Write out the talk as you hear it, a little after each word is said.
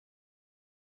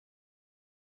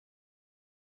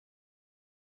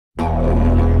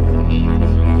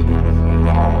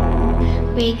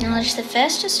We acknowledge the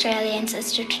first Australians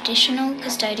as the traditional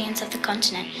custodians of the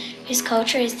continent, whose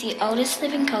culture is the oldest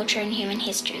living culture in human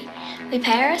history. We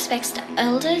pay our respects to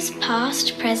elders,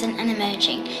 past, present and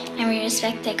emerging, and we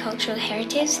respect their cultural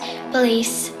heritage,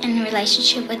 beliefs and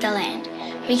relationship with the land.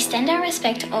 We extend our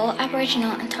respect to all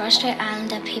Aboriginal and Torres Strait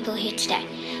Islander people here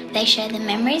today. They share the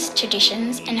memories,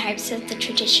 traditions and hopes of the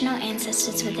traditional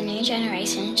ancestors with the new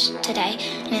generations today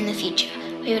and in the future.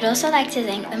 We would also like to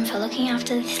thank them for looking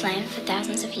after this land for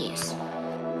thousands of years.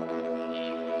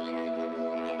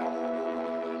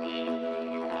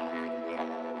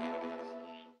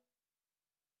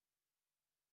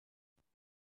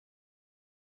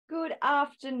 Good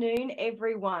afternoon,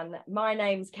 everyone. My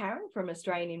name's Karen from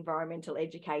Australian Environmental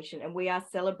Education, and we are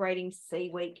celebrating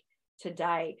SeaWeek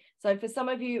today. So for some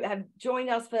of you who have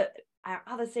joined us for our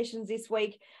other sessions this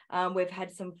week, we've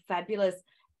had some fabulous,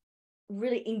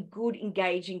 really good,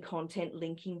 engaging content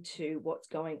linking to what's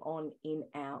going on in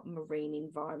our marine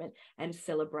environment and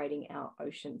celebrating our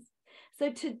oceans. So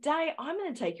today I'm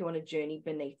going to take you on a journey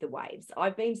beneath the waves.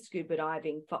 I've been scuba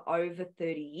diving for over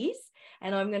 30 years,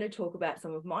 and I'm going to talk about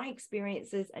some of my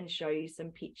experiences and show you some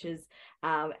pictures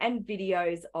and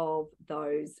videos of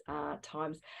those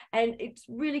times. And it's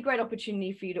really great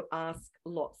opportunity for you to ask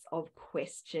lots of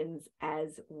questions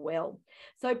as well.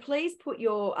 So please put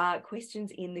your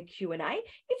questions in the Q&A.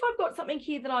 If I've got something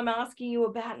here that I'm asking you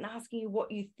about and asking you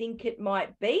what you think it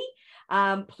might be,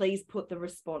 please put the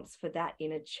response for that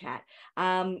in a chat.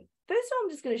 First, I'm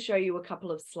just going to show you a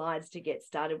couple of slides to get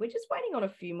started. We're just waiting on a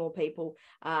few more people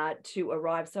to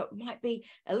arrive, so it might be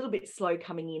a little bit slow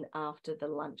coming in after the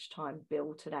lunchtime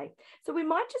bell today. So we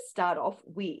might just start off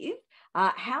with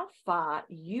how far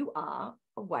you are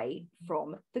away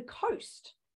from the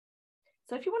coast.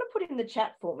 So if you want to put in the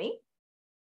chat for me,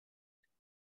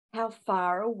 how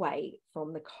far away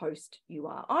from the coast you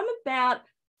are. I'm about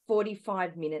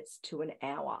 45 minutes to an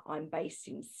hour. I'm based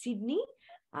in Sydney.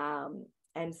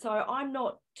 And so I'm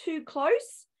not too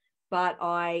close, but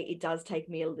it does take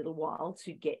me a little while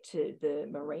to get to the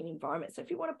marine environment. So if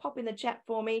you want to pop in the chat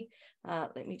for me,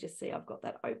 let me just see, I've got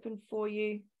that open for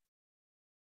you.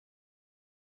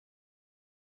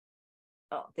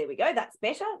 Oh, there we go. That's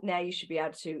better. Now you should be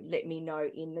able to let me know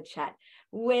in the chat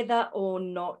whether or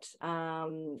not,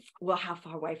 well, how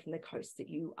far away from the coast that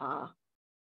you are.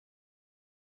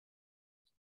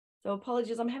 So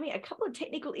apologies, I'm having a couple of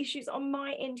technical issues on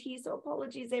my end here. So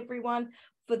apologies everyone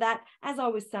for that. As I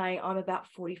was saying, I'm about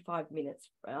 45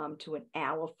 minutes to an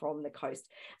hour from the coast.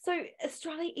 So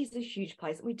Australia is a huge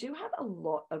place. We do have a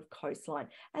lot of coastline,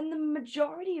 and the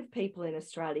majority of people in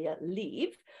Australia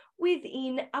live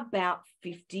within about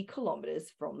 50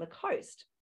 kilometres from the coast.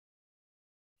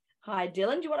 Hi,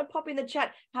 Dylan. Do you want to pop in the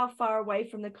chat how far away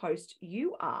from the coast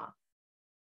you are?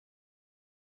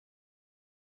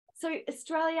 So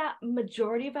Australia,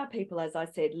 majority of our people, as I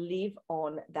said, live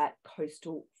on that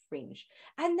coastal fringe.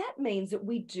 And that means that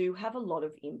we do have a lot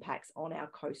of impacts on our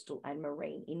coastal and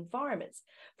marine environments.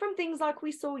 From things like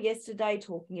we saw yesterday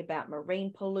talking about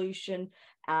marine pollution,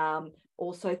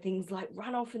 also things like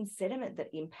runoff and sediment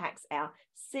that impacts our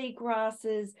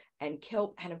seagrasses and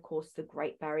kelp, and of course the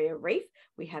Great Barrier Reef.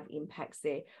 We have impacts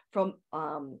there from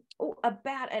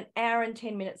about an hour and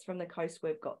 10 minutes from the coast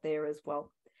we've got there as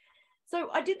well. So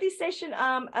I did this session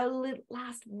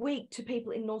last week to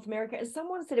people in North America, and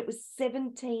someone said it was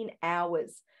 17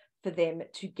 hours for them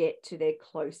to get to their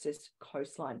closest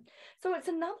coastline. So it's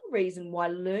another reason why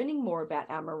learning more about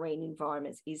our marine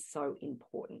environments is so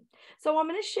important. So I'm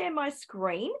going to share my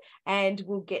screen and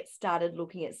we'll get started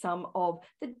looking at some of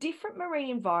the different marine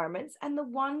environments and the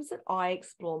ones that I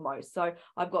explore most. So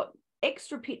I've got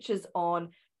extra pictures on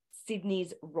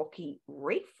Sydney's Rocky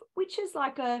Reef, which is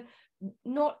like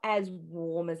not as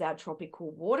warm as our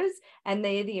tropical waters, and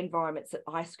they're the environments that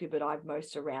I scuba dive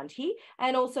most around here,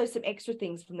 and also some extra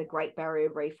things from the Great Barrier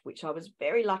Reef, which I was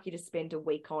very lucky to spend a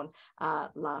week on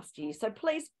last year. So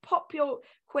please pop your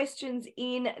questions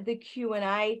in the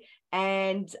Q&A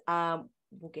and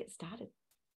we'll get started.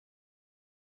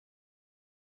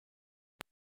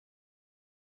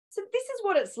 So this is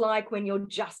what it's like when you're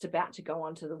just about to go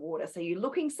onto the water. So you're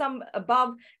looking some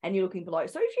above and you're looking below.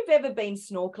 So if you've ever been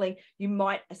snorkeling, you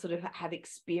might sort of have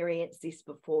experienced this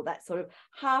before, that sort of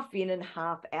half in and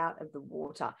half out of the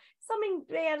water. Something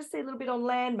be able to see a little bit on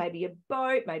land, maybe a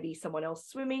boat, maybe someone else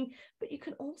swimming, but you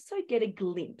can also get a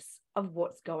glimpse of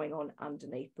what's going on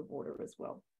underneath the water as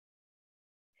well.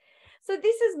 So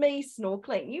this is me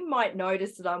snorkeling. You might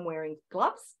notice that I'm wearing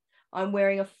gloves. I'm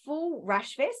wearing a full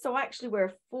rash vest. So I actually wear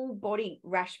a full body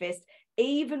rash vest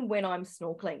even when I'm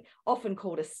snorkeling, often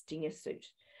called a stinger suit.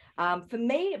 For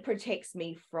me, it protects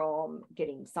me from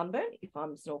getting sunburn if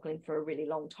I'm snorkeling for a really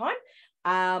long time.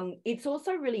 It's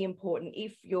also really important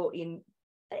if you're in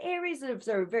areas that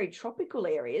are very tropical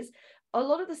areas. A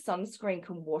lot of the sunscreen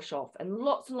can wash off, and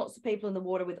lots of people in the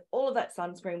water with all of that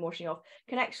sunscreen washing off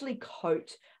can actually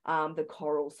coat the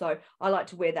coral. So I like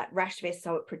to wear that rash vest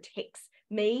so it protects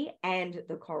me and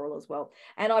the coral as well.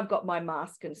 And I've got my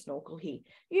mask and snorkel here.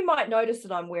 You might notice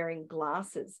that I'm wearing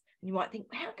glasses. You might think,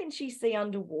 how can she see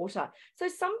underwater? So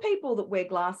some people that wear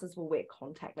glasses will wear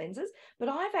contact lenses, but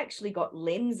I've actually got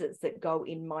lenses that go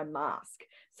in my mask.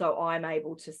 So I'm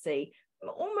able to see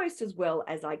almost as well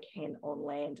as I can on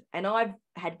land. And I've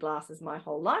had glasses my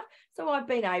whole life, so I've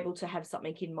been able to have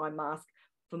something in my mask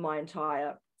for my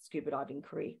entire scuba diving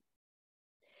career.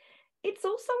 It's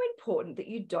also important that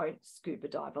you don't scuba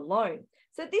dive alone.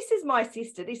 So this is my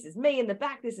sister. This is me in the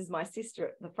back. This is my sister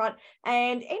at the front.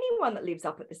 And anyone that lives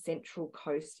up at the Central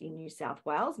Coast in New South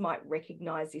Wales might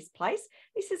recognise this place.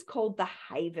 This is called the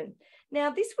Haven.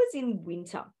 Now, this was in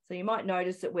winter. So you might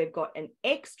notice that we've got an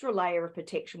extra layer of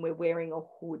protection. We're wearing a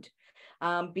hood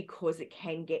because it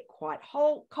can get quite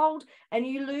cold and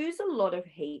you lose a lot of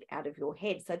heat out of your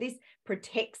head. So this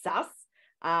protects us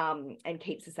and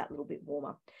keeps us that little bit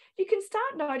warmer. You can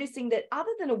start noticing that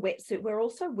other than a wetsuit, we're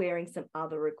also wearing some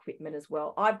other equipment as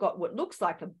well. I've got what looks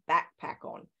like a backpack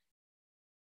on.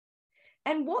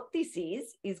 And what this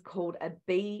is called a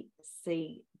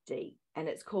BCD, and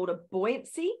it's called a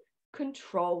buoyancy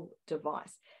control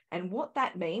device. And what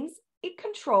that means, it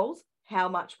controls how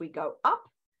much we go up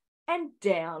and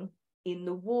down in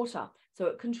the water. So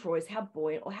it controls how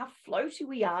buoyant or how floaty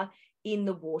we are in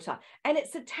the water, and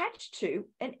it's attached to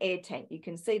an air tank. You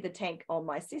can see the tank on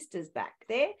my sister's back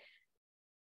there.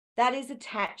 That is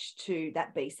attached to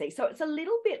that BC. So it's a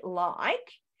little bit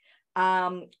like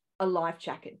a life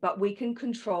jacket, but we can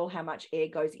control how much air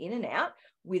goes in and out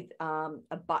with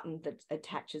a button that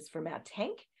attaches from our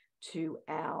tank to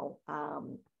our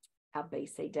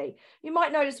BCD. You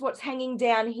might notice what's hanging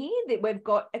down here, that we've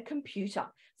got a computer.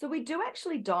 So we do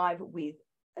actually dive with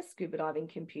a scuba diving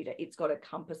computer. It's got a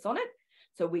compass on it,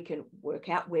 so we can work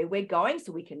out where we're going,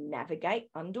 so we can navigate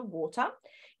underwater.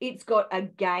 It's got a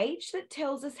gauge that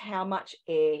tells us how much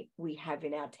air we have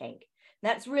in our tank.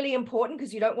 That's really important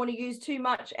because you don't want to use too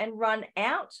much and run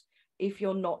out if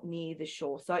you're not near the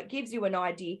shore. So it gives you an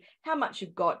idea how much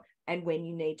you've got and when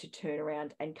you need to turn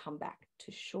around and come back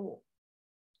to shore.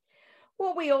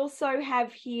 What we also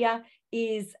have here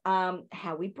is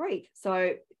how we breathe.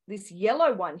 So this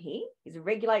yellow one here is a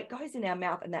regulate, goes in our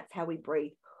mouth, and that's how we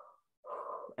breathe.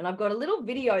 And I've got a little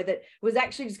video that was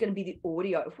actually just going to be the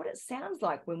audio of what it sounds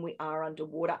like when we are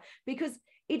underwater, because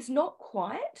it's not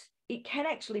quiet. It can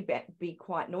actually be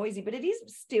quite noisy, but it is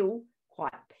still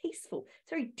quite peaceful. It's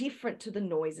very different to the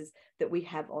noises that we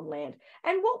have on land.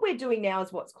 And what we're doing now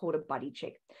is what's called a buddy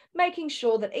check, making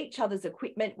sure that each other's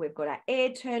equipment, we've got our air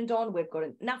turned on, we've got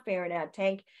enough air in our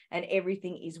tank, and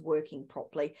everything is working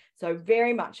properly. So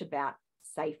very much about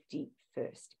safety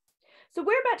first. So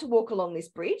we're about to walk along this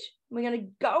bridge. We're going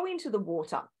to go into the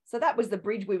water. So that was the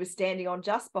bridge we were standing on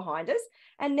just behind us.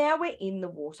 And now we're in the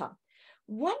water.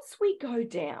 Once we go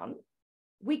down,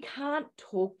 we can't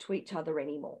talk to each other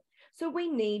anymore. So we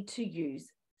need to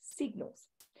use signals.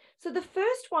 So the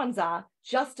first ones are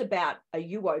just about, are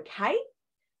you okay?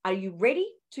 Are you ready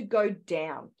to go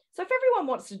down? So if everyone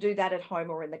wants to do that at home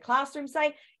or in the classroom,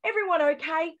 say, everyone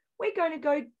okay? We're going to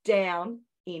go down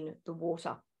in the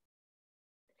water.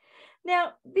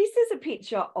 Now, this is a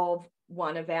picture of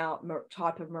one of our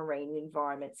type of marine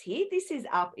environments here. This is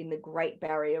up in the Great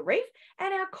Barrier Reef,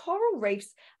 and our coral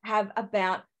reefs have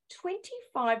about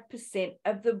 25%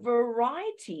 of the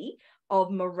variety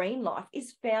of marine life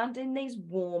is found in these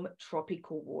warm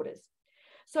tropical waters.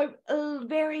 So a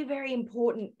very, very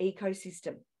important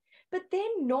ecosystem, but they're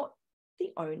not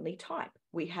the only type.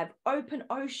 We have open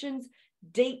oceans,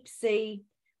 deep sea.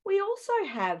 We also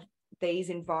have these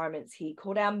environments here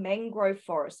called our mangrove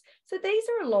forests. So these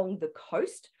are along the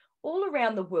coast, all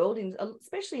around the world,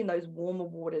 especially in those warmer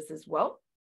waters as well.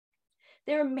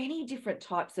 There are many different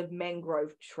types of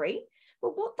mangrove tree,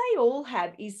 but what they all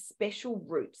have is special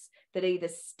roots that either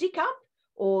stick up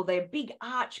or they're big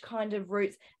arch kind of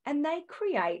roots, and they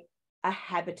create a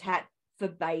habitat for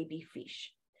baby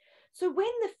fish. So when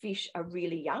the fish are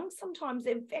really young, sometimes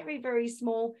they're very, very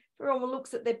small. If everyone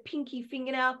looks at their pinky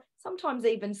fingernail, sometimes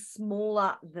even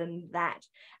smaller than that.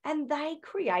 And they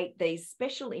create these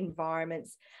special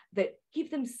environments that give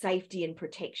them safety and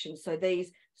protection. So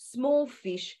these small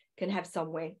fish can have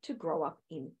somewhere to grow up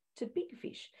into big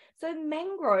fish. So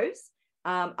mangroves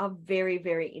are very,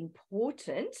 very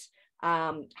important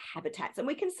habitats. And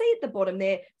we can see at the bottom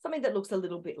there something that looks a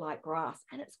little bit like grass,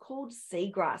 and it's called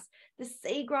seagrass. The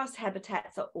seagrass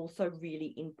habitats are also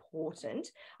really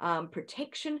important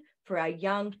protection for our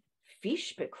young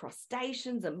fish, but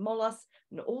crustaceans and mollusks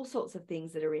and all sorts of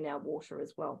things that are in our water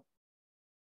as well.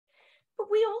 But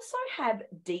we also have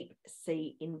deep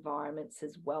sea environments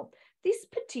as well. This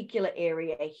particular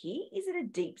area here is at a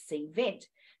deep sea vent.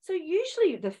 So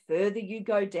usually the further you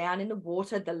go down in the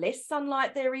water, the less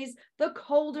sunlight there is, the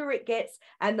colder it gets,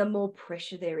 and the more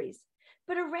pressure there is.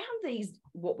 But around these,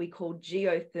 what we call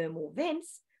geothermal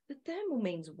vents, the thermal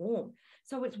means warm.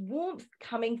 So it's warmth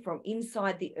coming from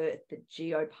inside the earth, the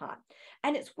geo part.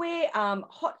 And it's where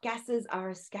hot gases are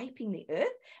escaping the earth,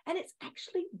 and it's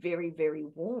actually very, very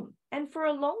warm. And for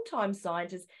a long time,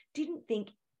 scientists didn't think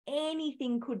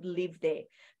anything could live there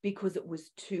because it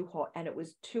was too hot and it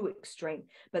was too extreme.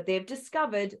 But they've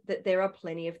discovered that there are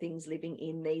plenty of things living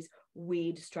in these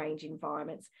weird, strange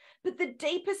environments. But the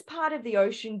deepest part of the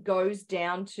ocean goes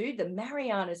down to the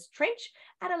Marianas Trench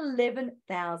at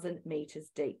 11,000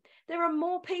 meters deep. There are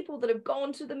more people that have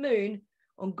gone to the moon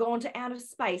or gone to outer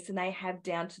space than they have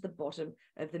down to the bottom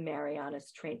of the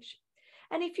Marianas Trench.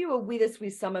 And if you were with us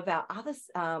with some of our other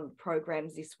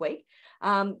programs this week,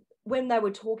 when they were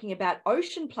talking about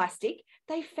ocean plastic,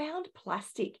 they found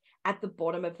plastic at the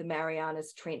bottom of the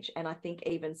Marianas Trench, and I think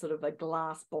even sort of a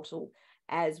glass bottle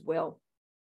as well.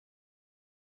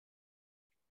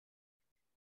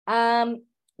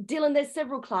 Dylan, there's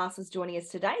several classes joining us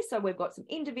today. So we've got some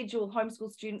individual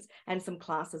homeschool students and some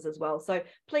classes as well. So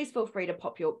please feel free to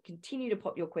continue to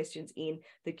pop your questions in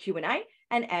the Q&A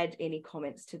and add any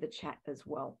comments to the chat as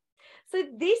well. So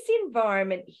this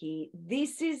environment here,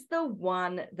 this is the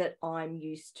one that I'm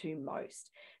used to most.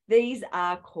 These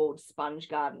are called sponge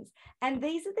gardens. And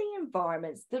these are the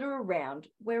environments that are around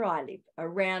where I live,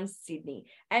 around Sydney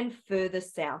and further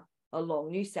south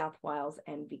along New South Wales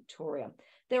and Victoria.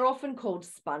 They're often called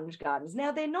sponge gardens.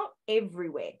 Now, they're not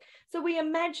everywhere. So we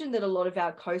imagine that a lot of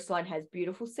our coastline has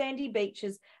beautiful sandy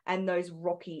beaches and those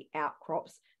rocky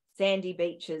outcrops, sandy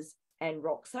beaches and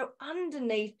rocks. So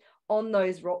underneath on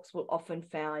those rocks, we'll often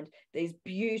find these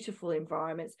beautiful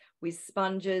environments with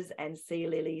sponges and sea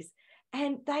lilies,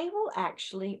 and they will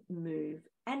actually move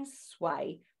and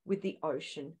sway with the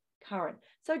ocean current.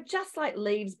 So just like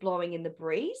leaves blowing in the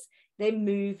breeze, they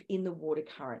move in the water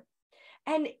current.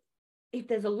 And if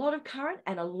there's a lot of current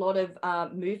and a lot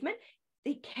of movement,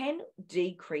 it can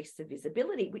decrease the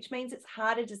visibility, which means it's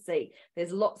harder to see.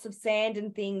 There's lots of sand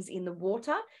and things in the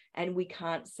water, and we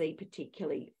can't see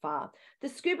particularly far. The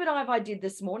scuba dive I did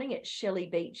this morning at Shelley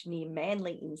Beach near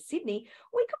Manly in Sydney,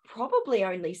 we could probably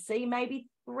only see maybe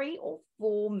 3 or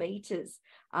 4 meters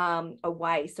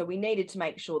away. So we needed to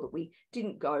make sure that we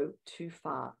didn't go too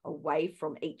far away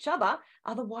from each other.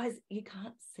 Otherwise, you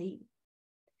can't see.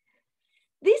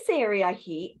 This area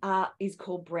here is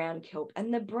called brown kelp,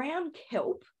 and the brown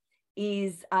kelp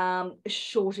is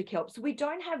shorter kelp. So we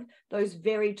don't have those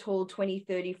very tall 20,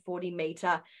 30, 40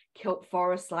 meter kelp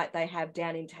forests like they have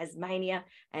down in Tasmania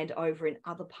and over in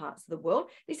other parts of the world.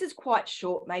 This is quite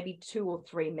short, maybe 2 or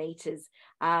 3 meters,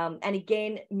 and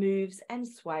again moves and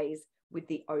sways with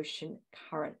the ocean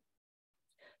current.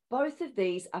 Both of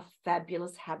these are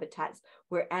fabulous habitats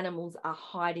where animals are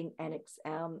hiding and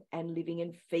living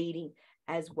and feeding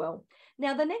as well.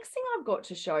 Now, the next thing I've got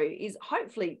to show is,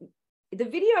 hopefully the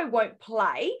video won't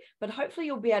play, but hopefully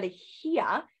you'll be able to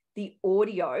hear the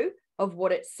audio of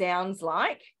what it sounds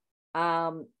like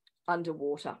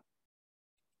underwater.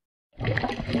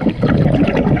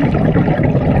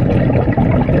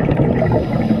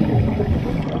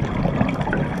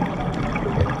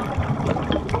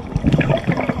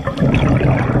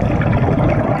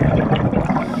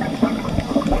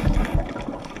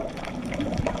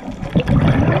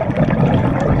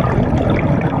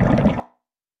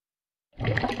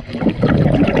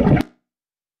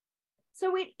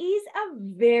 So it is a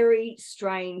very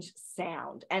strange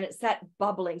sound, and it's that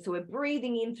bubbling. So we're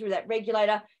breathing in through that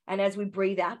regulator, and as we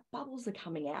breathe out, bubbles are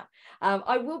coming out.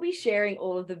 I will be sharing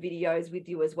all of the videos with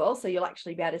you as well, so you'll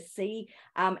actually be able to see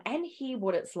and hear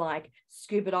what it's like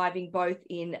scuba diving, both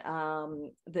in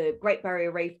the Great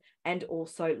Barrier Reef and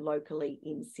also locally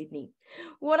in Sydney.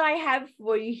 What I have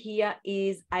for you here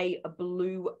is a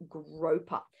blue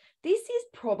groper. This is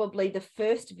probably the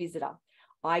first visitor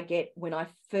I get when I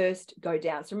first go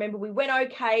down. So remember, we went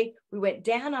okay, we went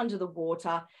down under the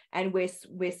water and we're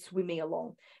swimming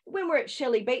along. When we're at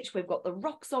Shelley Beach, we've got the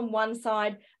rocks on one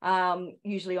side,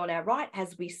 usually on our right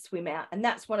as we swim out. And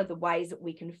that's one of the ways that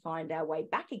we can find our way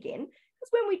back again,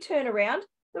 because when we turn around,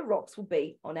 the rocks will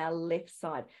be on our left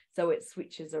side. So it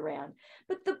switches around.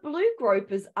 But the blue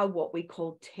gropers are what we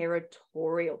call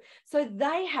territorial. So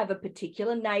they have a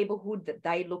particular neighborhood that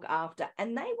they look after,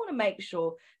 and they want to make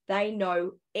sure they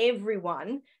know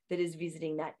everyone that is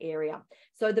visiting that area.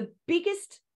 So the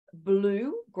biggest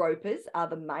blue gropers are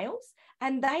the males,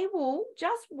 and they will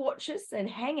just watch us and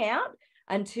hang out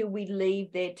until we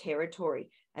leave their territory.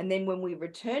 And then when we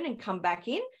return and come back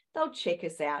in, they'll check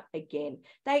us out again.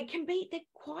 They're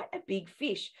quite a big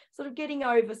fish, sort of getting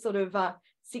over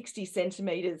 60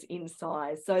 centimeters in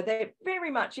size. So they're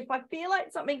very much, if I feel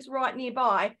like something's right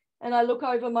nearby and I look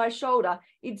over my shoulder,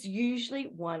 it's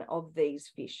usually one of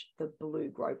these fish, the blue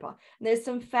groper. And there's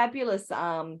some fabulous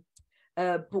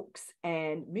books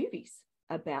and movies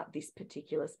about this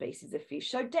particular species of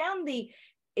fish. So down the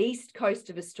east coast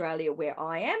of Australia where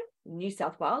I am, New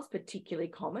South Wales, particularly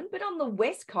common, but on the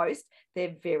west coast,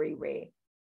 they're very rare.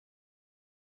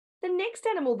 The next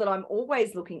animal that I'm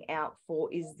always looking out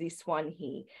for is this one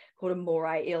here called a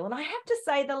moray eel. And I have to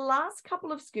say, the last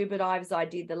couple of scuba dives I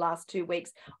did the last 2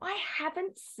 weeks, I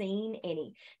haven't seen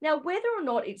any. Now, whether or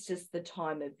not it's just the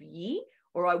time of year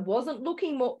or I wasn't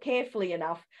looking more carefully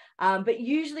enough, but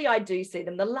usually I do see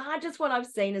them. The largest one I've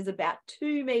seen is about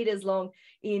 2 meters long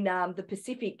in the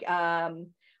Pacific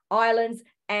Islands.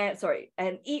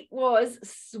 And it was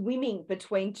swimming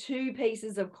between 2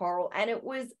 pieces of coral, and it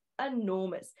was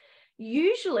enormous.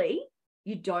 Usually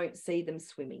you don't see them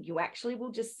swimming. You actually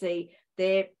will just see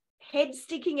their head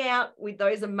sticking out with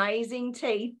those amazing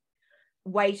teeth,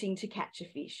 waiting to catch a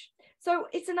fish. So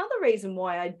it's another reason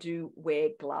why I do wear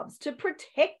gloves, to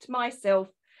protect myself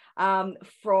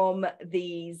from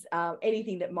these,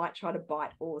 anything that might try to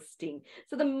bite or sting.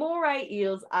 So the moray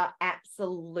eels are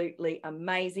absolutely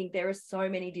amazing. There are so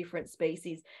many different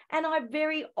species, and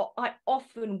I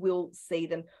often will see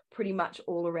them pretty much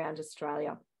all around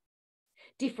Australia.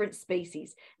 Different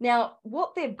species. Now,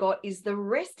 what they've got is the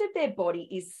rest of their body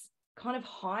is kind of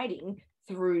hiding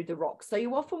through the rocks. So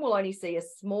you often will only see a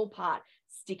small part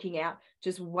sticking out,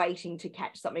 just waiting to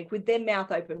catch something with their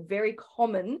mouth open. Very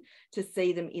common to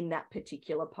see them in that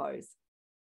particular pose.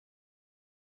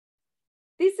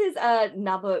 This is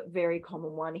another very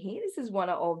common one here. This is one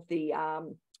of the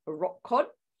rock cod.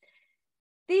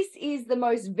 This is the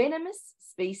most venomous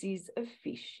species of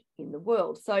fish in the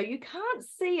world. So you can't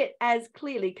see it as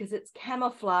clearly because it's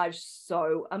camouflaged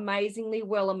so amazingly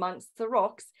well amongst the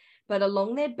rocks, but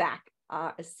along their back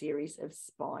are a series of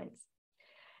spines.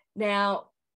 Now,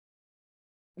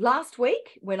 last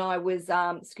week when I was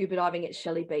scuba diving at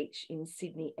Shelley Beach in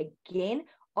Sydney again,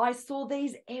 I saw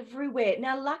these everywhere.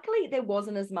 Now, luckily, there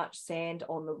wasn't as much sand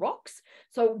on the rocks,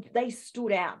 so they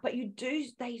stood out. But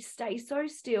they stay so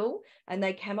still and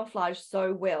they camouflage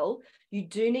so well. You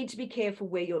do need to be careful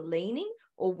where you're leaning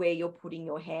or where you're putting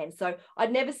your hand. So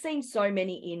I'd never seen so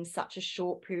many in such a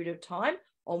short period of time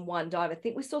on one dive. I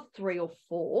think we saw 3 or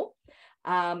 4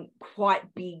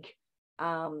 quite big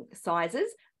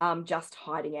sizes just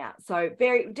hiding out. So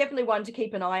definitely one to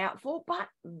keep an eye out for, but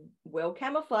well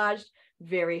camouflaged,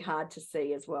 very hard to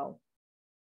see as well.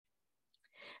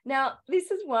 Now,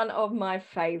 this is one of my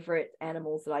favorite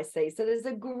animals that I see. So there's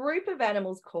a group of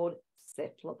animals called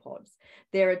cephalopods.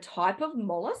 They're a type of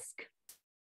mollusk.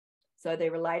 So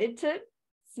they're related to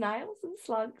snails and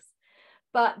slugs,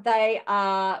 but they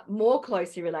are more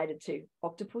closely related to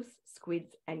octopus,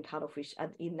 squids, and cuttlefish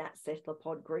in that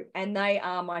cephalopod group. And they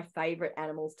are my favorite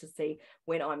animals to see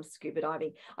when I'm scuba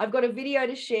diving. I've got a video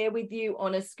to share with you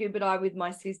on a scuba dive with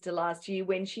my sister last year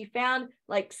when she found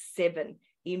like 7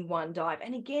 in one dive.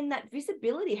 And again, that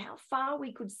visibility, how far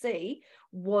we could see,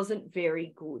 wasn't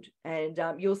very good. And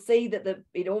you'll see that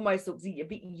it almost looks a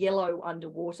bit yellow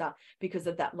underwater because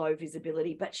of that low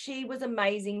visibility. But she was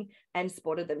amazing and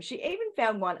spotted them. She even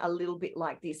found one a little bit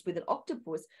like this with an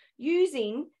octopus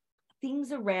using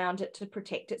things around it to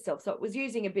protect itself. So it was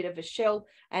using a bit of a shell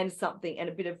and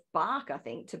a bit of bark, I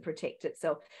think, to protect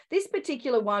itself. This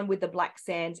particular one with the black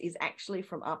sands is actually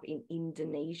from up in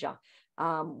Indonesia,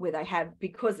 where they have,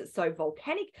 because it's so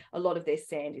volcanic, a lot of their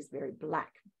sand is very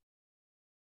black.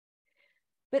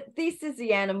 But this is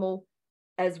the animal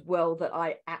as well that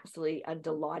I absolutely am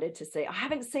delighted to see. I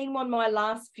haven't seen one my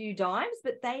last few dives,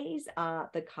 but these are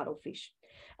the cuttlefish.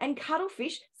 And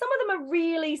cuttlefish, some of them are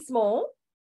really small,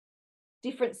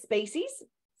 different species.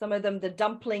 Some of them, the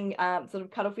dumpling sort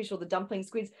of cuttlefish or the dumpling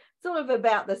squids, sort of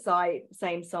about the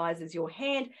same size as your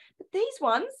hand. But these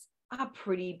ones are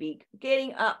pretty big,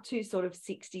 getting up to sort of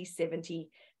 60, 70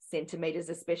 centimeters,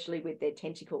 especially with their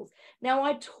tentacles. Now,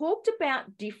 I talked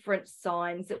about different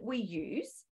signs that we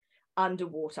use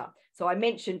underwater. So I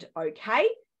mentioned, okay,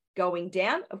 going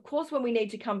down. Of course, when we need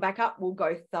to come back up, we'll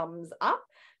go thumbs up.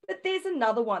 But there's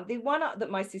another one. The one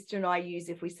that my sister and I use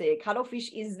if we see a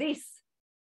cuttlefish is this.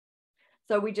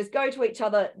 So we just go to each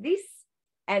other, this,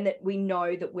 and that we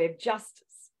know that we've just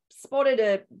spotted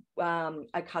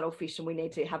a cuttlefish and we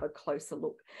need to have a closer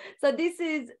look. So this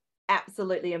is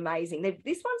absolutely amazing.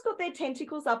 This one's got their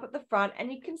tentacles up at the front and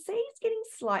you can see it's getting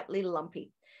slightly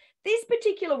lumpy. This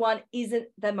particular one isn't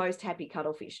the most happy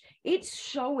cuttlefish. It's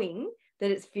showing that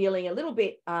it's feeling a little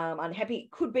bit unhappy.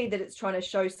 It could be that it's trying to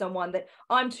show someone that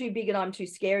I'm too big and I'm too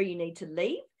scary, you need to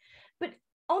leave. But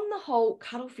on the whole,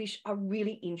 cuttlefish are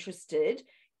really interested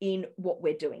in what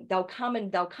we're doing. They'll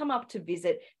come up to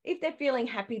visit. If they're feeling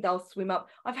happy, they'll swim up.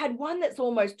 I've had one that's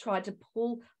almost tried to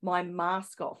pull my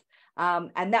mask off.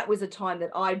 And that was a time that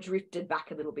I drifted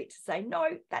back a little bit to say, no,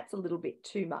 that's a little bit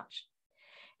too much.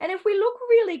 And if we look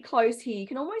really close here, you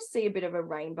can almost see a bit of a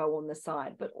rainbow on the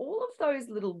side, but all of those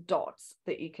little dots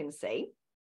that you can see,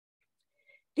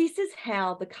 this is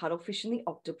how the cuttlefish and the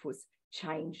octopus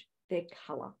change their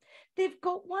color. They've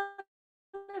got one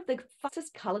of the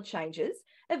fastest color changes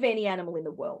of any animal in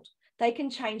the world. They can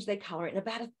change their color in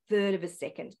about 1/3 of a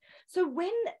second. So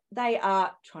when they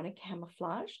are trying to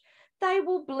camouflage, they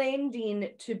will blend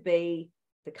in to be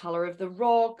the color of the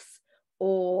rocks,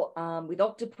 or with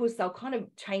octopus, they'll kind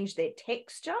of change their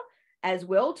texture as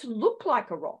well to look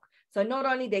like a rock. So not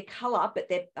only their color, but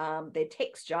their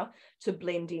texture to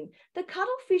blend in. The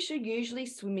cuttlefish are usually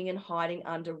swimming and hiding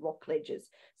under rock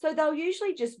ledges. So they'll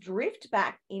usually just drift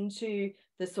back into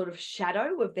the sort of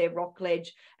shadow of their rock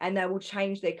ledge, and they will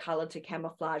change their color to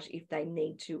camouflage if they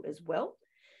need to as well.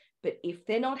 But if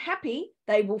they're not happy,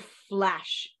 they will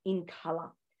flash in color.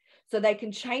 So they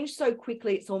can change so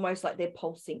quickly, it's almost like they're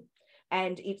pulsing.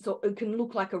 And it can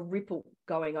look like a ripple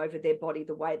going over their body,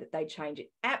 the way that they change it.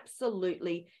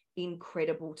 Absolutely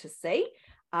incredible to see,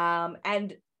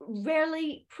 and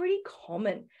really pretty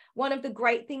common. One of the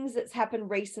great things that's happened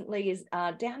recently is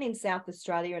down in South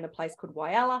Australia in a place called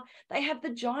Whyalla, they have the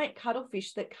giant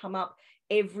cuttlefish that come up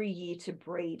every year to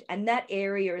breed, and that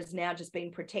area has now just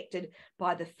been protected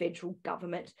by the federal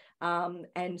government,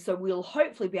 and so we'll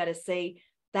hopefully be able to see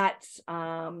that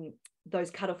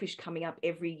those cuttlefish coming up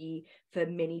every year for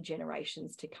many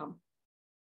generations to come.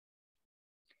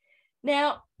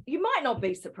 Now, you might not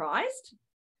be surprised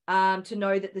to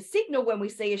know that the signal when we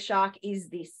see a shark is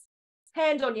this.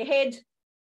 Hand on your head,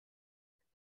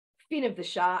 fin of the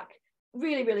shark.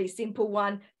 Really, really simple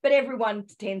one, but everyone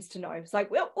tends to know. It's like,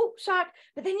 well, oh, shark,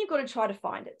 but then you've got to try to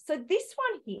find it. So this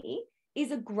one here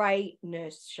is a grey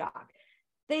nurse shark.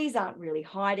 These aren't really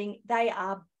hiding. They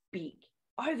are big,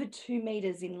 over 2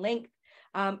 meters in length.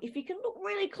 If you can look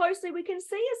really closely, we can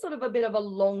see a sort of a bit of a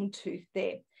long tooth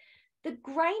there. The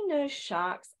grey nurse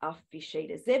sharks are fish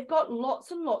eaters. They've got lots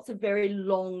and lots of very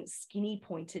long, skinny,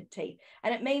 pointed teeth.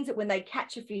 And it means that when they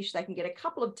catch a fish, they can get a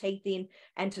couple of teeth in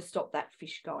and to stop that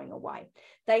fish going away.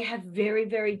 They have very,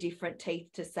 very different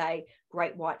teeth to, say,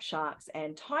 great white sharks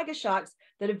and tiger sharks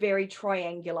that are very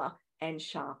triangular and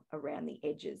sharp around the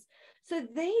edges. So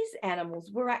these animals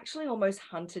were actually almost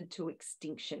hunted to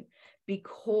extinction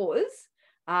because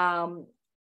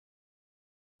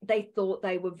they thought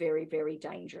they were very, very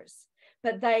dangerous.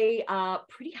 But they are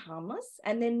pretty harmless,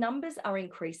 and their numbers are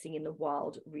increasing in the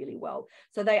wild really well.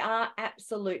 So they are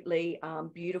absolutely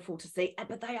beautiful to see,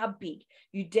 but they are big.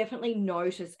 You definitely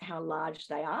notice how large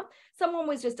they are. Someone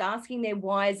was just asking there,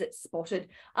 why is it spotted?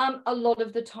 A lot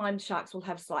of the time sharks will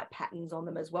have slight patterns on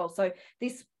them as well. So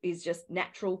this is just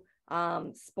natural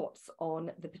spots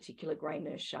on the particular grey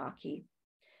nurse shark here.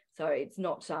 So it's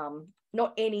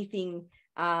not anything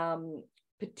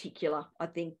particular. I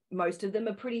think most of them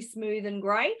are pretty smooth and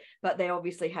grey, but they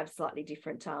obviously have slightly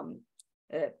different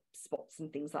spots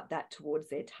and things like that towards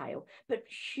their tail, but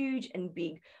huge and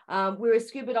big. We were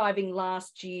scuba diving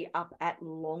last year up at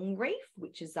Long Reef,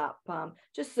 which is up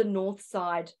just the north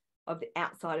side of the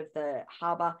outside of the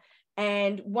harbour.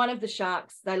 And one of the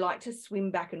sharks, they like to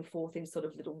swim back and forth in sort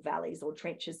of little valleys or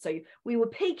trenches. So we were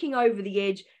peeking over the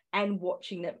edge and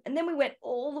watching them. And then we went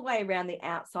all the way around the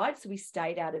outside, so we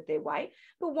stayed out of their way.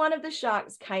 But one of the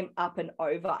sharks came up and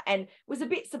over and was a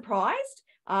bit surprised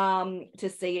to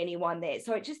see anyone there.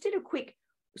 So it just did a quick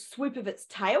swoop of its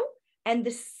tail, and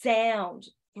the sound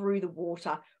through the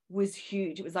water was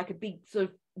huge. It was like a big sort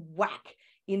of whack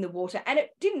in the water, and it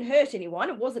didn't hurt anyone.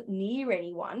 It wasn't near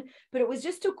anyone, but it was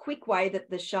just a quick way that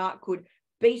the shark could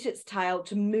beat its tail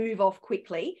to move off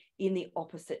quickly in the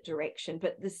opposite direction.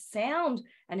 But the sound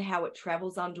and how it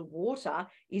travels underwater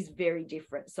is very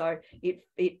different. So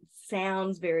it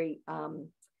sounds very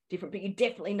different, but you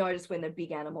definitely notice when a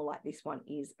big animal like this one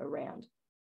is around.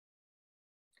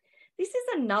 This is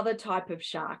another type of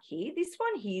shark here. This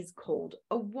one here is called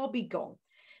a wobbegong.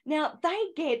 Now, they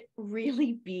get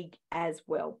really big as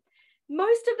well.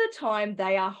 Most of the time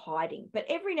they are hiding, but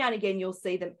every now and again you'll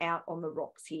see them out on the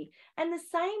rocks here. And the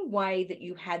same way that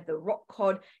you had the rock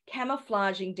cod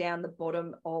camouflaging down the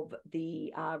bottom of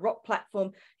the rock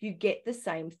platform, you get the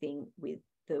same thing with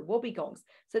the wobbegongs.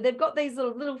 So they've got these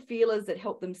little feelers that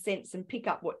help them sense and pick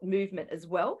up what movement as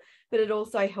well, but it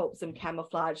also helps them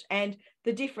camouflage. And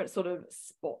the different sort of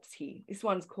spots here. This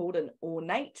one's called an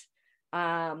ornate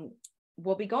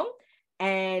wobbegong.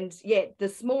 And yeah,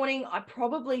 this morning I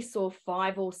probably saw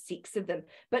 5 or 6 of them,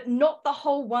 but not the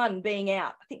whole one being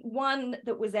out. I think one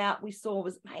that was out we saw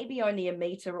was maybe only a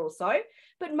metre or so,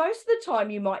 but most of the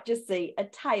time you might just see a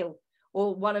tail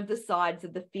or one of the sides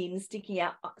of the fin sticking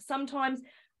out. Sometimes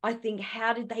I think,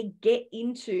 how did they get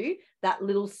into that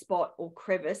little spot or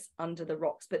crevice under the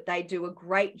rocks? But they do a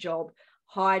great job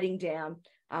hiding down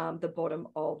the bottom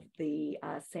of the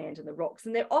sand and the rocks.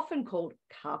 And they're often called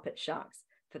carpet sharks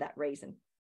for that reason.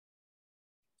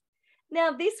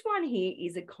 Now, this one here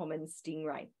is a common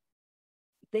stingray.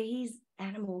 These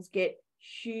animals get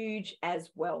huge as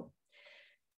well.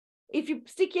 If you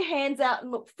stick your hands out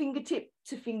and look fingertip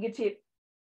to fingertip,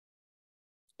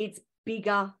 it's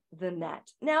bigger than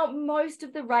that. Now, most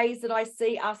of the rays that I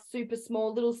see are super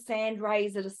small, little sand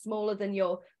rays that are smaller than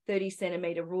your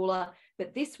 30-centimetre ruler.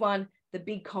 But this one, the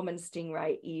big common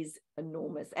stingray, is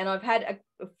enormous. And I've had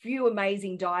a few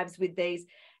amazing dives with these.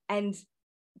 And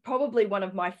probably one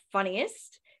of my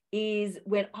funniest is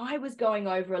when I was going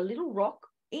over a little rock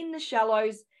in the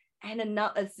shallows and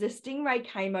the stingray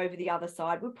came over the other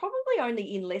side. We're probably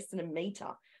only in less than a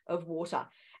metre of water.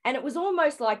 And it was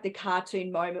almost like the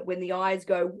cartoon moment when the eyes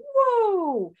go,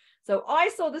 whoa. So I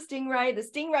saw the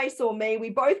stingray saw me. We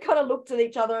both kind of looked at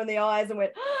each other in the eyes and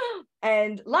went, ah.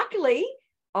 And luckily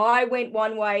I went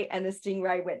one way and the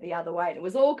stingray went the other way. And it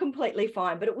was all completely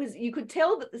fine. But you could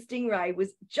tell that the stingray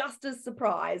was just as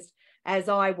surprised as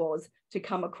I was to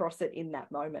come across it in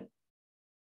that moment.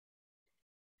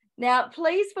 Now,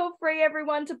 please feel free,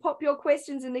 everyone, to pop your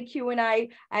questions in the Q&A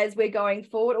as we're going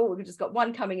forward. Oh, we've just got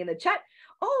one coming in the chat.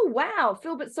 Oh, wow.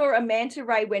 Philbert saw a manta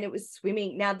ray when it was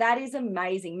swimming. Now, that is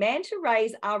amazing. Manta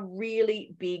rays are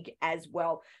really big as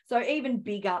well. So even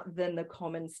bigger than the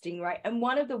common stingray. And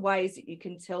one of the ways that you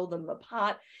can tell them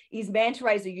apart is manta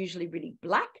rays are usually really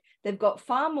black. They've got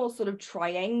far more sort of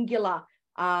triangular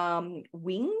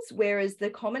wings, whereas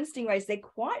the common stingrays, they're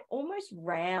quite almost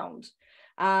round.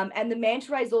 And the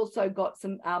manta ray's also got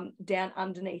some down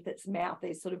underneath its mouth,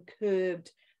 these sort of curved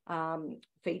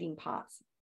feeding parts.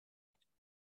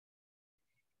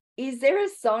 Is there a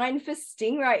sign for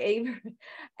stingray, Eva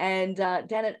and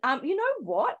Danon? You know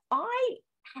what? I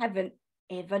haven't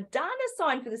ever done a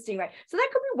sign for the stingray. So that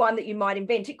could be one that you might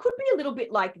invent. It could be a little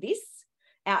bit like this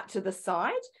out to the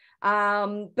side.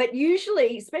 But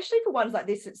usually, especially for ones like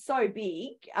this, it's so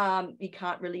big, you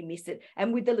can't really miss it.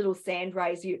 And with the little sand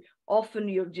rays,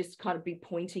 you'll just kind of be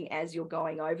pointing as you're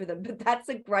going over them. But that's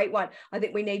a great one. I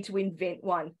think we need to invent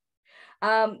one.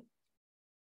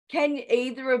 Can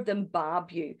either of them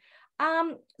barb you?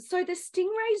 So the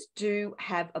stingrays do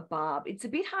have a barb. It's a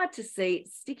bit hard to see.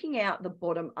 It's sticking out the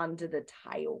bottom under the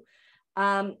tail.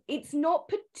 It's not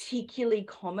particularly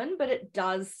common, but it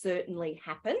does certainly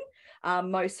happen.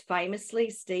 Most famously,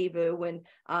 Steve Irwin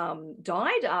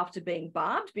died after being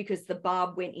barbed because the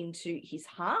barb went into his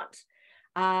heart.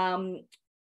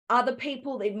 Other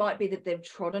people, it might be that they've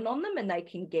trodden on them and they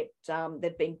can get,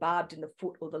 they've been barbed in the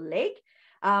foot or the leg.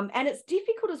 And it's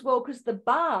difficult as well because the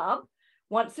barb,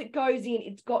 once it goes in,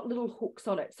 it's got little hooks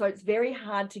on it. So it's very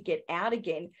hard to get out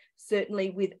again,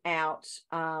 certainly without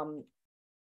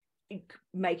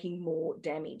making more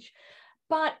damage.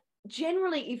 But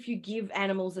generally, if you give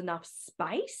animals enough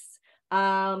space,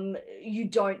 you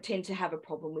don't tend to have a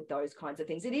problem with those kinds of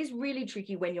things. It is really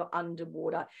tricky when you're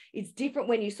underwater. It's different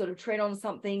when you sort of tread on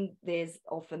something. There's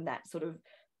often that sort of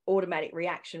automatic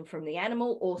reaction from the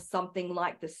animal, or something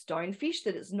like the stonefish,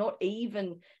 that it's not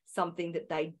even something that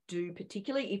they do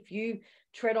particularly. If you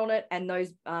tread on it and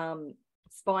those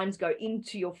spines go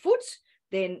into your foot,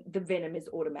 then the venom is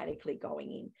automatically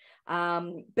going in.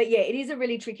 But yeah, it is a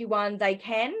really tricky one. They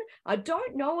can, I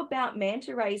don't know about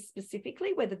manta rays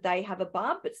specifically, whether they have a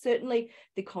barb, but certainly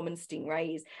the common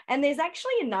stingray is. And there's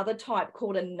actually another type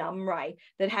called a numb ray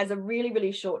that has a really,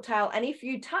 really short tail. And if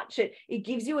you touch it, it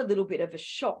gives you a little bit of a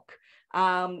shock.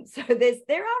 So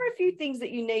there are a few things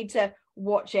that you need to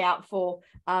watch out for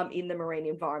in the marine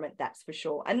environment, that's for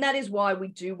sure. And that is why we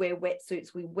do wear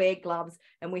wetsuits, we wear gloves,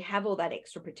 and we have all that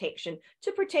extra protection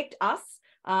to protect us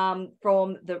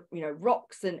from the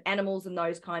rocks and animals and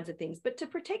those kinds of things, but to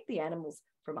protect the animals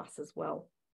from us as well.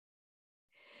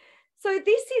 So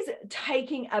this is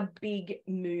taking a big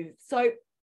move. So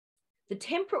the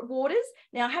temperate waters,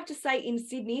 now I have to say in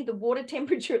Sydney, the water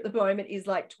temperature at the moment is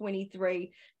like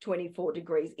 23, 24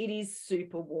 degrees. It is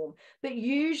super warm, but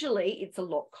usually it's a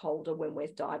lot colder when we're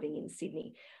diving in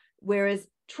Sydney. Whereas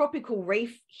tropical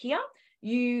reef here,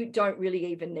 you don't really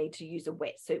even need to use a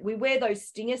wetsuit. We wear those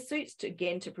stinger suits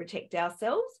to protect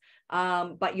ourselves,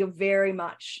 but you're very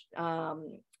much,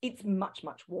 it's much,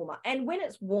 much warmer. And when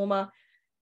it's warmer,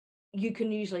 you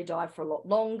can usually dive for a lot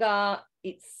longer.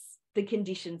 The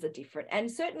conditions are different. And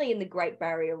certainly in the Great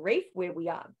Barrier Reef, where we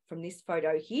are from this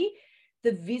photo here,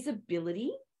 the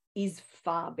visibility is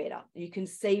far better. You can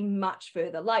see much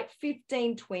further, like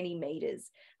 15, 20 meters.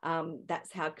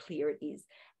 That's how clear it is.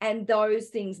 And those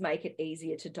things make it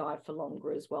easier to dive for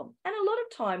longer as well. And a lot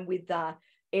of time with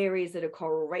areas that are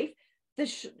coral reef,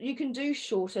 you can do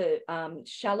shorter,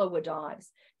 shallower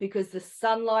dives because the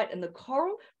sunlight and the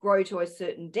coral grow to a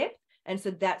certain depth. And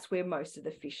so that's where most of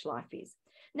the fish life is.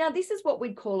 Now, this is what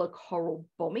we'd call a coral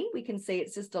bommy. We can see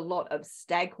it's just a lot of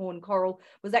staghorn coral.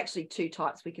 It was actually two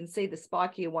types. We can see the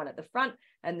spikier one at the front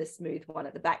and the smooth one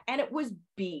at the back. And it was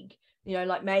big, you know,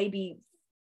 like maybe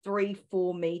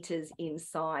 3-4 meters in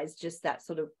size, just that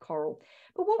sort of coral.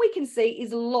 But what we can see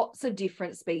is lots of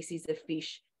different species of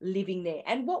fish living there.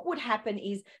 And what would happen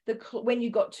is when you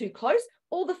got too close,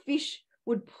 all the fish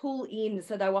would pull in.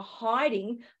 So they were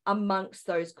hiding amongst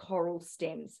those coral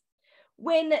stems.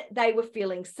 When they were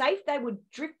feeling safe, they would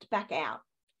drift back out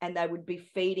and they would be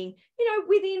feeding, you know,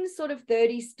 within sort of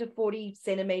 30 to 40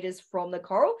 centimeters from the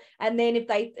coral. And then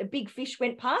if a big fish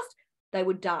went past, they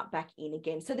would dart back in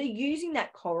again. So they're using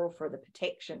that coral for the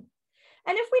protection.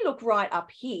 And if we look right up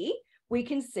here, we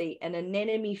can see an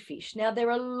anemone fish. Now,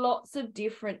 there are lots of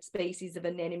different species of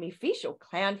anemone fish or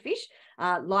clownfish,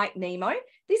 like Nemo.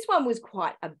 This one was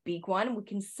quite a big one. And we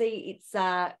can see it's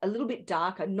a little bit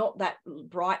darker, not that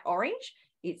bright orange.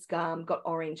 It's got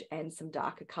orange and some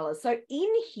darker colors. So in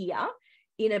here,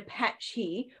 in a patch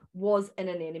here, was an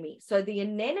anemone. So the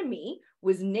anemone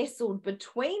was nestled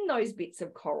between those bits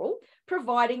of coral,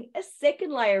 providing a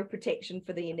second layer of protection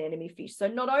for the anemone fish. So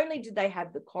not only did they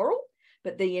have the coral,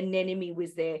 but the anemone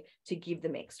was there to give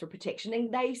them extra protection,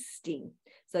 and they sting.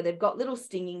 So they've got little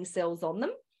stinging cells on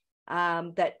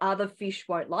them that other fish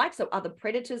won't like, so other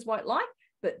predators won't like,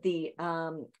 but the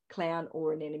clown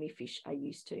or anemone fish are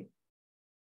used to.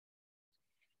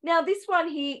 Now, this one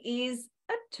here is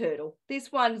a turtle.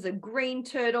 This one's a green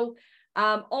turtle.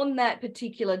 On that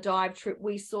particular dive trip,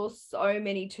 we saw so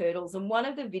many turtles, and one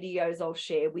of the videos I'll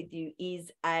share with you is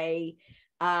a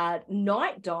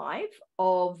night dive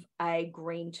of a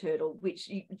green turtle, which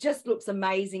just looks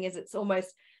amazing as it's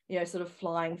almost, you know, sort of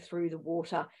flying through the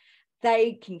water.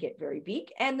 They can get very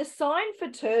big. And the sign for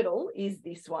turtle is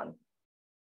this one.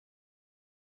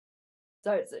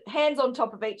 So it's hands on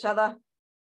top of each other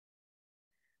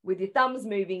with your thumbs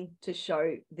moving to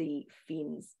show the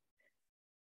fins.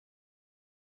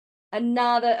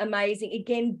 Another amazing,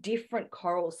 again, different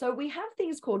coral. So we have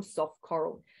things called soft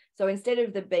coral. So instead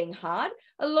of them being hard,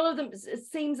 a lot of them, it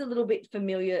seems a little bit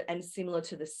familiar and similar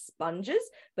to the sponges,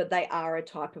 but they are a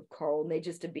type of coral and they're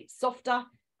just a bit softer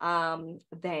than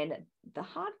the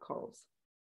hard corals.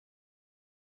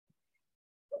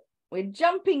 We're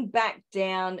jumping back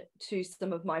down to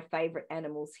some of my favorite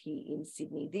animals here in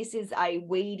Sydney. This is a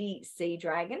weedy sea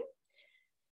dragon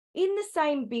in the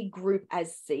same big group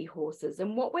as seahorses.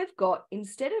 And what we've got,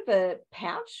 instead of a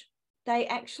pouch, they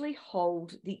actually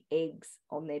hold the eggs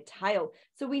on their tail.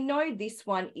 So we know this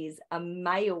one is a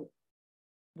male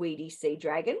weedy sea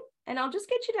dragon. And I'll just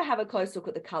get you to have a close look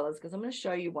at the colors because I'm going to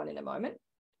show you one in a moment.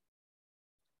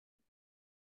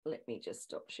 Let me just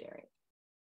stop sharing.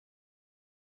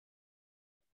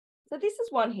 So this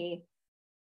is one here.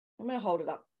 I'm going to hold it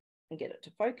up and get it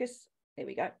to focus. There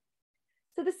we go.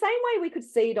 So the same way we could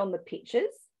see it on the pictures,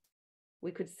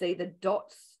 we could see the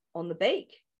dots on the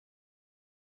beak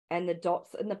and the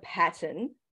dots and the pattern.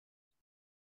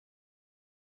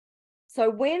 So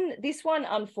when this one,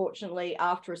 unfortunately,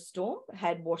 after a storm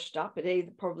had washed up, it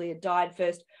either probably had died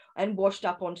first and washed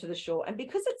up onto the shore. And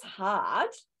because it's hard,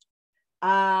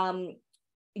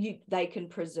 they can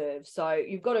preserve. So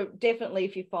you've got to definitely,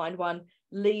 if you find one,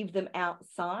 leave them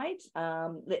outside,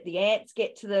 let the ants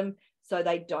get to them so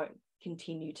they don't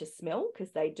continue to smell,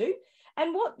 because they do.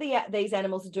 And what these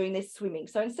animals are doing, they're swimming.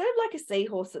 So instead of like a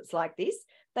seahorse that's like this,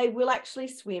 they will actually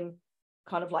swim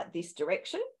kind of like this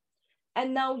direction.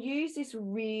 And they'll use this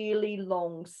really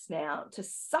long snout to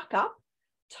suck up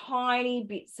tiny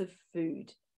bits of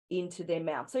food into their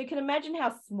mouth. So you can imagine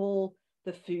how small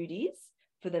the food is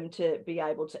for them to be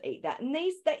able to eat that. And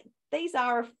these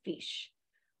are a fish.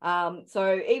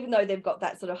 So even though they've got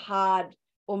that sort of hard,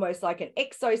 almost like an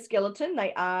exoskeleton,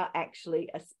 they are actually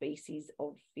a species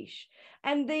of fish.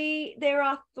 And there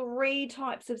are 3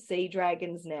 types of sea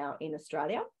dragons now in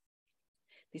Australia.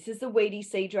 This is the weedy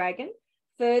sea dragon.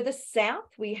 Further south,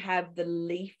 we have the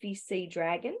leafy sea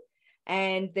dragon.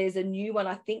 And there's a new one,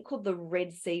 I think, called the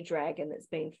red sea dragon that's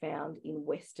been found in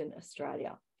Western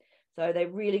Australia. So they're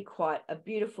really quite a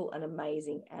beautiful and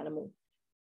amazing animal.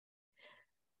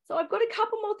 So I've got a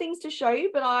couple more things to show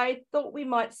you, but I thought we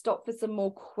might stop for some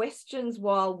more questions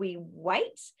while we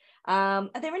wait. Are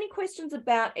there any questions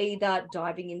about either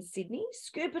diving in Sydney,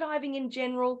 scuba diving in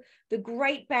general, the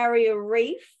Great Barrier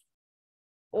Reef,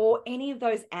 or any of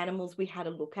those animals we had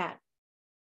a look at?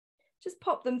 Just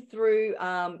pop them through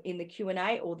in the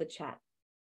Q&A or the chat.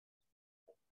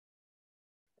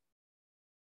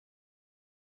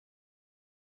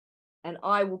 And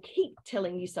I will keep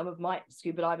telling you some of my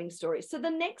scuba diving stories. So the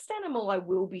next animal I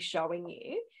will be showing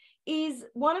you is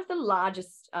one of the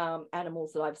largest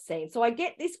animals that I've seen. So I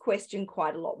get this question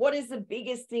quite a lot. What is the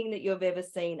biggest thing that you've ever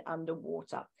seen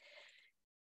underwater?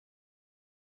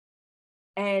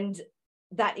 And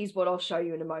that is what I'll show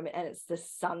you in a moment, and it's the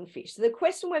sunfish. So the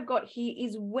question we've got here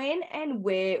is, when and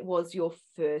where was your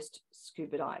first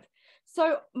scuba dive?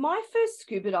 So my first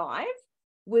scuba dive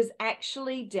was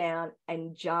actually down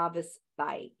in Jervis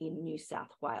Bay in New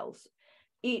South Wales.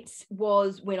 It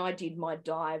was when I did my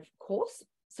dive course.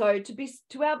 So to be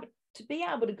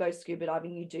able to go scuba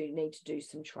diving, you do need to do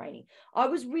some training. I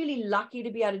was really lucky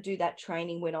to be able to do that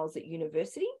training when I was at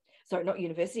university. Sorry, not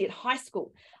university, at high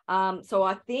school. So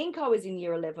I think I was in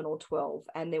year 11 or 12,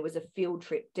 and there was a field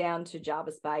trip down to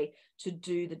Jervis Bay to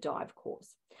do the dive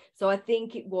course. So I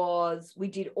think it was, we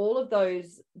did all of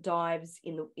those dives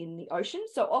in the ocean.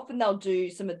 So often they'll do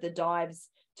some of the dives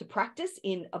to practice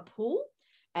in a pool,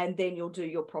 and then you'll do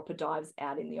your proper dives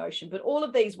out in the ocean. But all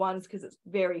of these ones, because it's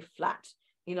very flat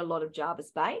in a lot of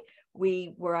Jervis Bay,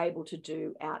 we were able to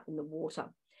do out in the water.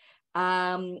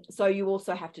 So you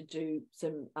also have to do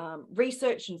some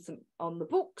research and some on the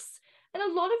books. And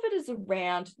a lot of it is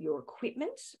around your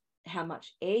equipment, how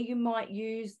much air you might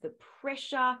use, the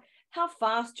pressure, how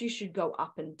fast you should go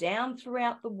up and down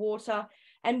throughout the water.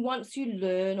 And once you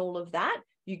learn all of that,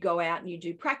 you go out and you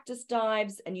do practice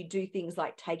dives, and you do things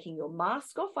like taking your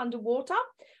mask off underwater,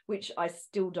 which I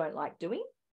still don't like doing,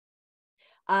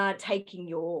 taking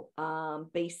your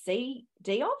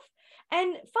BCD off.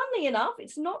 And funnily enough,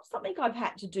 it's not something I've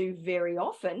had to do very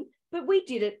often, but we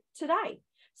did it today.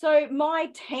 So my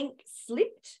tank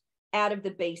slipped out of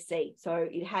the BC. So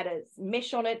it had a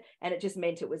mesh on it, and it just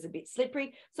meant it was a bit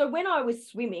slippery. So when I was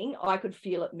swimming, I could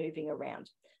feel it moving around.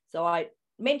 So I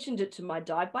mentioned it to my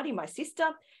dive buddy, my sister,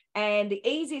 and the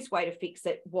easiest way to fix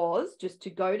it was just to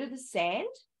go to the sand,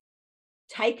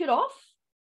 take it off,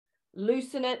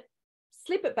 loosen it,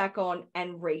 slip it back on,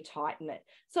 and retighten it.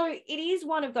 So it is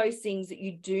one of those things that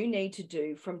you do need to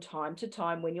do from time to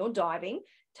time when you're diving,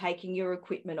 taking your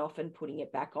equipment off and putting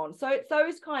it back on. So it's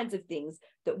those kinds of things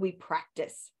that we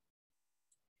practice.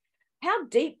 How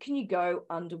deep can you go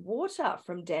underwater,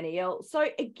 from Danielle? So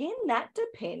again, that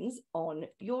depends on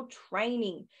your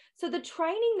training. So the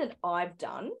training that I've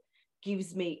done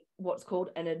gives me what's called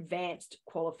an advanced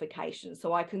qualification.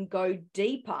 So I can go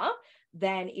deeper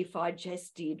than if I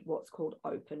just did what's called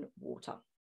open water.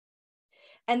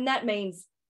 And that means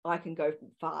I can go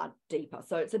far deeper.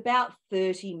 So it's about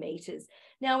 30 meters.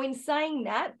 Now, in saying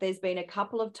that, there's been a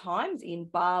couple of times in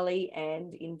Bali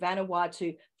and in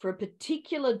Vanuatu for a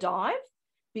particular dive,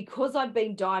 because I've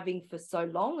been diving for so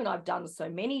long and I've done so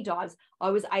many dives,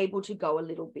 I was able to go a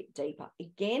little bit deeper.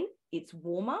 Again, it's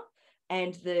warmer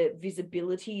and the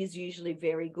visibility is usually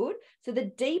very good. So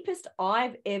the deepest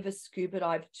I've ever scuba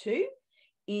dived to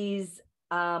is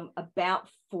about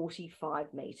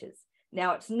 45 meters.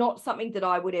 Now, it's not something that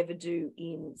I would ever do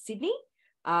in Sydney.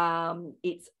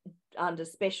 It's under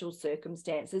special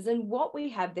circumstances. And what we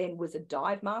have then was a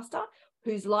dive master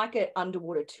who's like an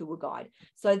underwater tour guide.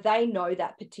 So they know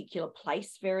that particular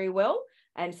place very well.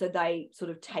 And so they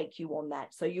sort of take you on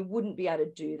that. So you wouldn't be able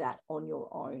to do that on your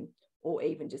own, or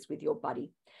even just with your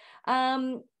buddy.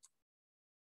 Penelope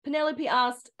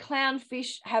asked,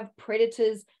 clownfish have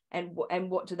predators, and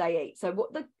what do they eat? So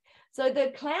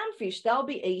the clownfish, they'll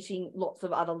be eating lots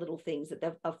of other little things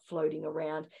that are floating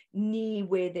around near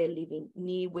where they're living,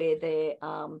 near where they're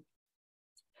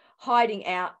hiding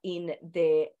out in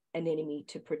their anemone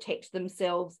to protect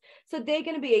themselves. So they're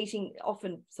going to be eating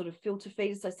often sort of filter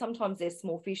feeders. So sometimes they're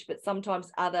small fish, but sometimes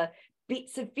other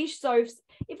bits of fish. So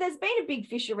if there's been a big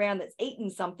fish around that's eaten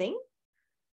something,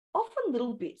 often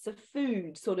little bits of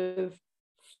food sort of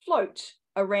float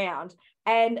around.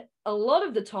 And a lot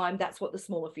of the time, that's what the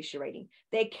smaller fish are eating.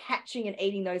 They're catching and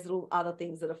eating those little other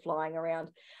things that are flying around.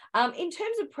 In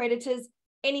terms of predators,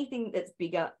 anything that's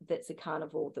bigger that's a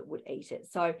carnivore that would eat it.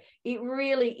 So it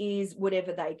really is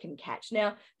whatever they can catch.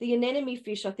 Now, the anemone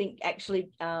fish, I think,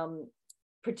 actually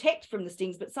protect from the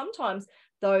stings, but sometimes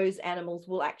those animals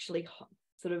will actually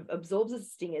sort of absorb the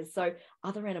stingers, so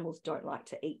other animals don't like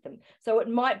to eat them. So it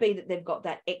might be that they've got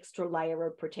that extra layer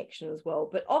of protection as well,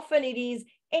 but often it is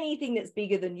anything that's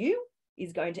bigger than you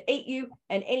is going to eat you,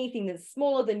 and anything that's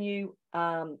smaller than you,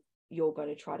 you're going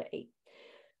to try to eat.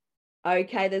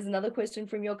 Okay, there's another question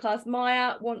from your class.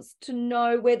 Maya wants to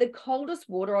know where the coldest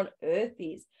water on Earth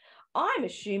is. I'm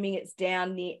assuming it's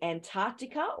down near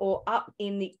Antarctica or up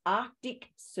in the Arctic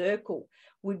Circle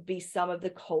would be some of the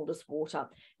coldest water.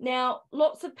 Now,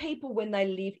 lots of people, when they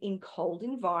live in cold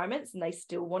environments and they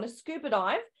still want to scuba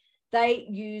dive, they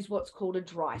use what's called a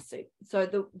dry suit.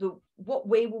 So what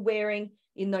we were wearing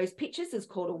in those pictures is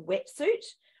called a wetsuit,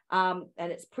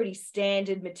 and it's pretty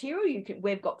standard material.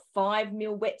 We've got 5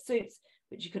 mil wetsuits,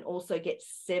 but you can also get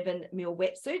 7 mil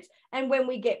wetsuits. And when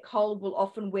we get cold, we'll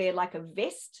often wear like a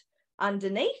vest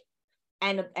underneath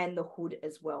and the hood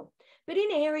as well. But in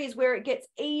areas where it gets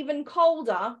even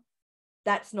colder,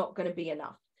 that's not going to be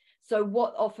enough. So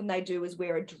what often they do is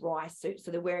wear a dry suit.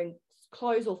 So they're wearing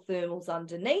clothes or thermals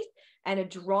underneath, and a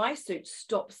dry suit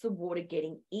stops the water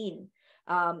getting in,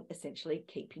 essentially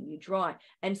keeping you dry.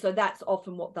 And so that's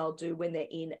often what they'll do when they're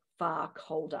in far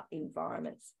colder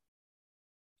environments.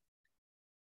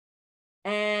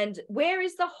 And where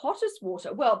is the hottest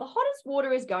water? Well, the hottest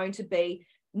water is going to be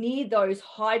near those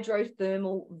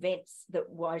hydrothermal vents that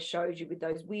I showed you with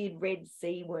those weird red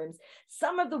sea worms.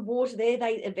 Some of the water there,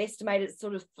 they have estimated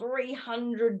sort of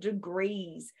 300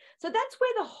 degrees. So that's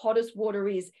where the hottest water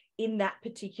is in that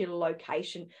particular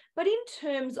location. But in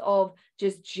terms of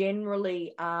just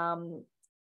generally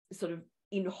sort of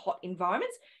in hot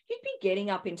environments, you'd be getting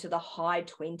up into the high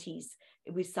 20s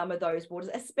with some of those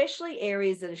waters, especially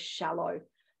areas that are shallow.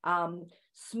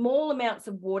 Small amounts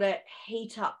of water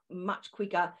heat up much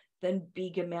quicker than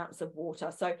big amounts of water.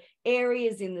 So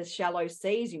areas in the shallow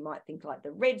seas, you might think like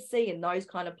the Red Sea and those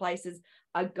kind of places,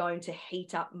 are going to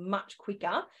heat up much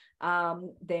quicker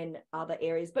than other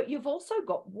areas. But you've also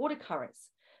got water currents.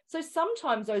 So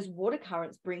sometimes those water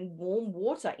currents bring warm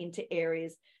water into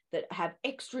areas that have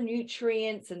extra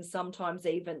nutrients, and sometimes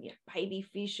even baby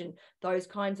fish and those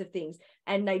kinds of things.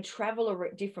 And they travel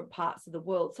around different parts of the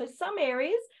world. So some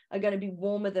areas are going to be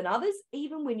warmer than others,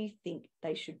 even when you think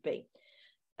they should be.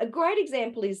 A great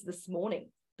example is this morning.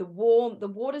 The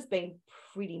water's been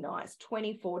pretty nice,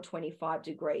 24, 25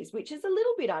 degrees, which is a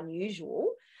little bit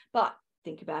unusual. But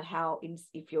think about how,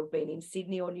 if you've been in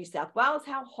Sydney or New South Wales,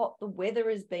 how hot the weather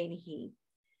has been here.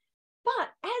 But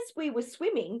as we were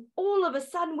swimming, all of a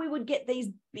sudden we would get these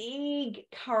big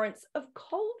currents of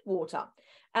cold water.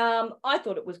 I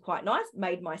thought it was quite nice,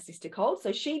 made my sister cold.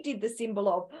 So she did the symbol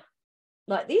of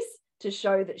like this to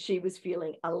show that she was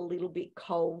feeling a little bit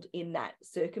cold in that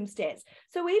circumstance.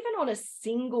 So even on a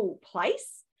single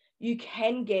place, you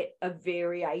can get a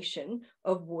variation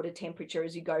of water temperature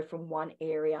as you go from one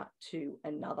area to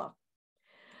another.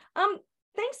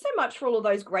 Thanks so much for all of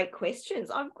those great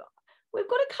questions. We've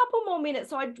got a couple more minutes,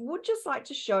 so I would just like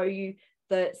to show you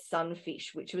the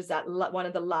sunfish, which was one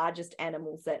of the largest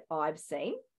animals that I've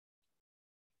seen.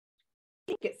 I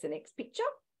think it's the next picture.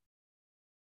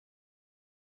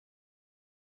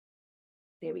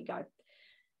 There we go.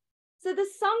 So the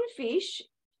sunfish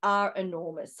are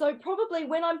enormous. So probably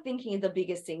when I'm thinking of the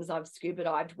biggest things I've scuba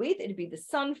dived with, it'd be the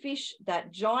sunfish,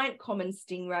 that giant common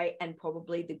stingray, and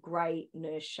probably the grey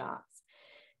nurse sharks.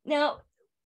 Now,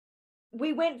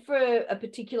 we went for a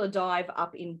particular dive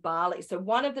up in Bali. So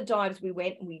one of the dives we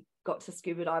went and we got to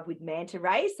scuba dive with manta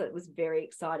rays. So it was very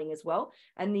exciting as well.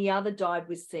 And the other dive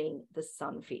was seeing the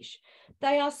sunfish.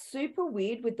 They are super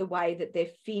weird with the way that their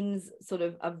fins sort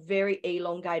of are very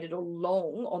elongated or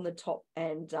long on the top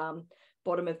and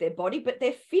bottom of their body, but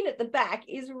their fin at the back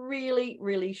is really,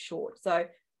 really short. So I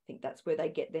think that's where they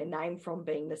get their name from,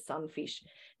 being the sunfish.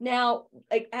 Now,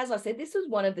 as I said, this was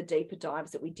one of the deeper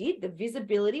dives that we did. The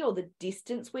visibility, or the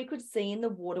distance we could see in the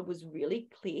water, was really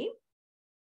clear.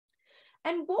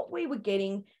 And what we were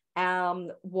getting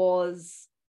was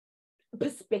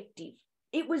perspective.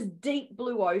 It was deep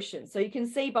blue ocean. So you can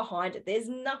see behind it, there's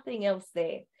nothing else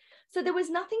there. So there was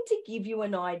nothing to give you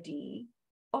an idea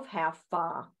of how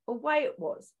far away it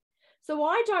was. So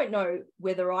I don't know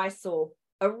whether I saw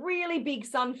a really big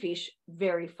sunfish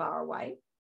very far away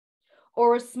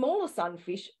or a smaller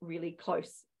sunfish really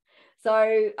close.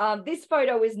 So this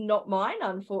photo is not mine,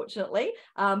 unfortunately.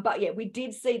 But yeah, we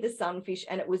did see the sunfish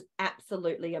and it was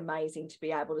absolutely amazing to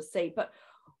be able to see. But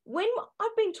when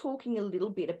I've been talking a little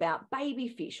bit about baby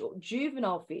fish or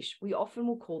juvenile fish, we often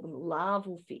will call them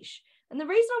larval fish. And the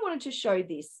reason I wanted to show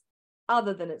this,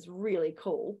 other than it's really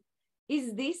cool,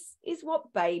 is this is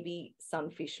what baby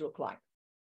sunfish look like.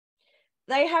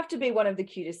 They have to be one of the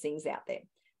cutest things out there.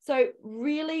 So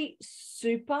really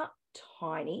super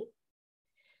tiny.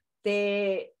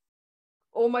 They're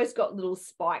almost got little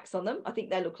spikes on them. I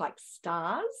think they look like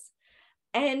stars.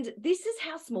 And this is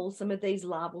how small some of these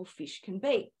larval fish can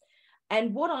be.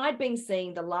 And what I'd been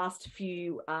seeing the last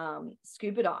few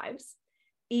scuba dives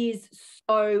is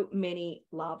so many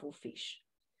larval fish.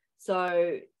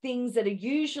 So things that are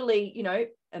usually, you know,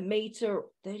 a meter or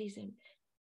 30 centimeters,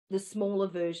 the smaller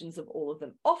versions of all of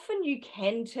them. Often you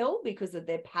can tell because of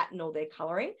their pattern or their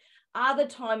coloring. Other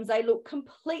times they look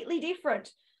completely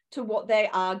different to what they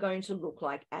are going to look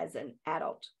like as an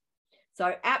adult.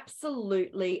 So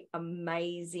absolutely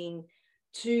amazing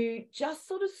to just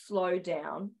sort of slow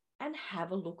down and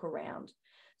have a look around.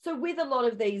 So with a lot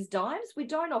of these dives, we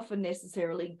don't often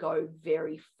necessarily go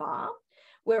very far.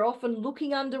 We're often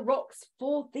looking under rocks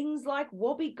for things like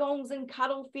wobbegongs and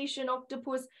cuttlefish and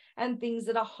octopus and things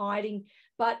that are hiding.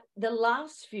 But the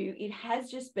last few, it has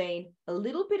just been a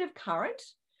little bit of current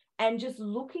and just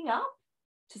looking up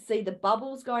to see the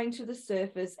bubbles going to the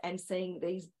surface and seeing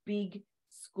these big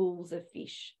schools of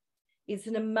fish. It's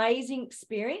an amazing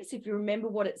experience. If you remember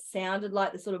what it sounded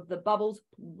like, the sort of the bubbles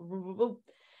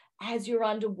as you're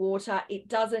underwater,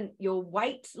 you're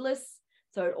weightless.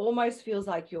 So it almost feels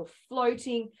like you're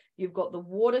floating. You've got the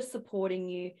water supporting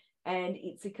you, and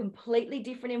it's a completely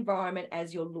different environment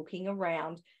as you're looking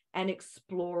around and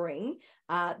exploring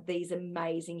these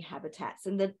amazing habitats.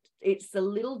 And it's the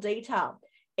little detail.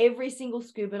 Every single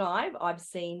scuba dive, I've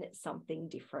seen something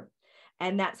different.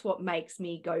 And that's what makes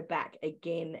me go back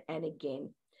again and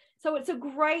again. So it's a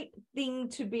great thing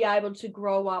to be able to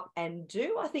grow up and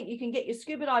do. I think you can get your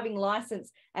scuba diving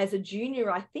license as a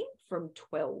junior, I think, from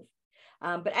 12.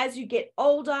 But as you get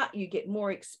older, you get more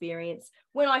experience.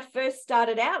 When I first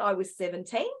started out, I was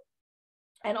 17.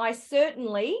 And I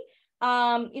certainly,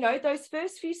 those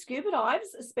first few scuba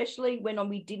dives, especially when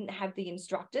we didn't have the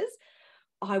instructors,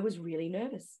 I was really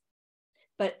nervous.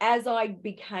 But as I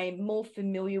became more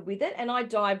familiar with it, and I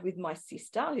dive with my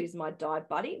sister, who's my dive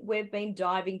buddy, we've been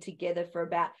diving together for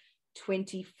about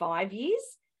 25 years.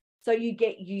 So you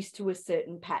get used to a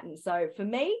certain pattern. So for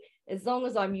me, as long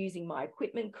as I'm using my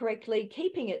equipment correctly,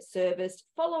 keeping it serviced,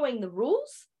 following the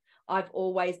rules, I've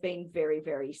always been very,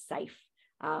 very safe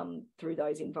through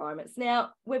those environments.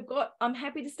 Now, I'm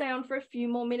happy to stay on for a few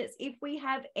more minutes if we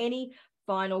have any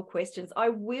final questions. I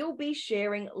will be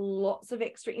sharing lots of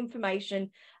extra information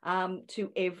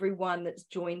to everyone that's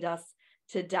joined us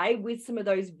today with some of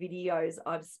those videos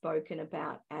I've spoken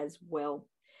about as well.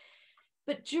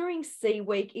 But during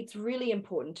SeaWeek, it's really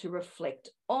important to reflect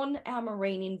on our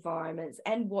marine environments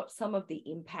and what some of the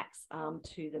impacts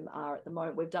to them are at the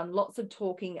moment. We've done lots of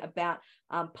talking about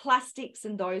plastics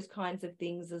and those kinds of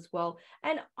things as well.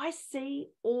 And I see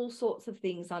all sorts of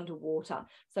things underwater.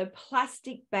 So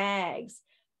plastic bags,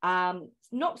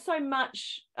 not so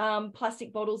much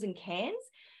plastic bottles and cans.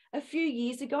 A few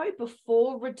years ago,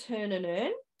 before Return and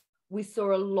Earn, we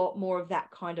saw a lot more of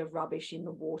that kind of rubbish in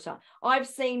the water. I've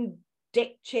seen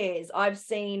deck chairs, I've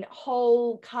seen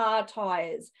whole car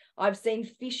tires, I've seen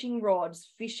fishing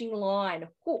rods, fishing line,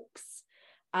 hooks,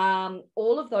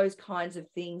 all of those kinds of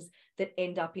things that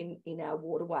end up in our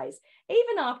waterways.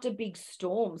 Even after big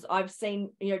storms, I've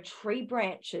seen tree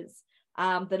branches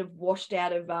that have washed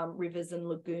out of rivers and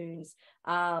lagoons,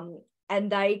 and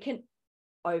they can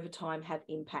over time have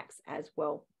impacts as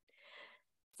well.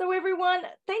 So everyone,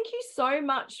 thank you so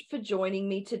much for joining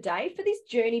me today for this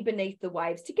journey beneath the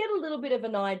waves to get a little bit of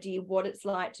an idea what it's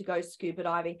like to go scuba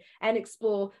diving and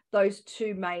explore those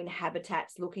two main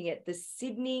habitats, looking at the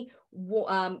Sydney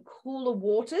cooler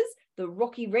waters, the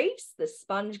rocky reefs, the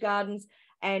sponge gardens,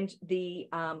 and the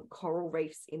coral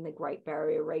reefs in the Great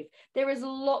Barrier Reef. There is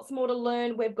lots more to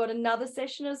learn. We've got another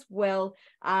session as well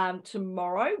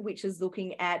tomorrow, which is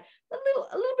looking at a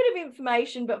little bit of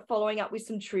information, but following up with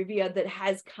some trivia that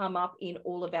has come up in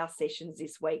all of our sessions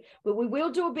this week. But we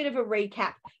will do a bit of a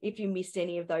recap if you missed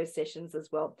any of those sessions as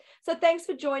well. So thanks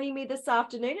for joining me this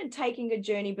afternoon and taking a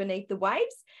journey beneath the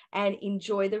waves, and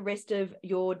enjoy the rest of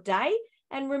your day.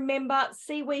 And remember,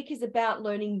 SeaWeek is about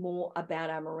learning more about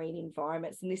our marine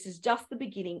environments, and this is just the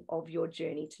beginning of your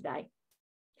journey today.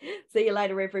 See you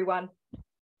later, everyone.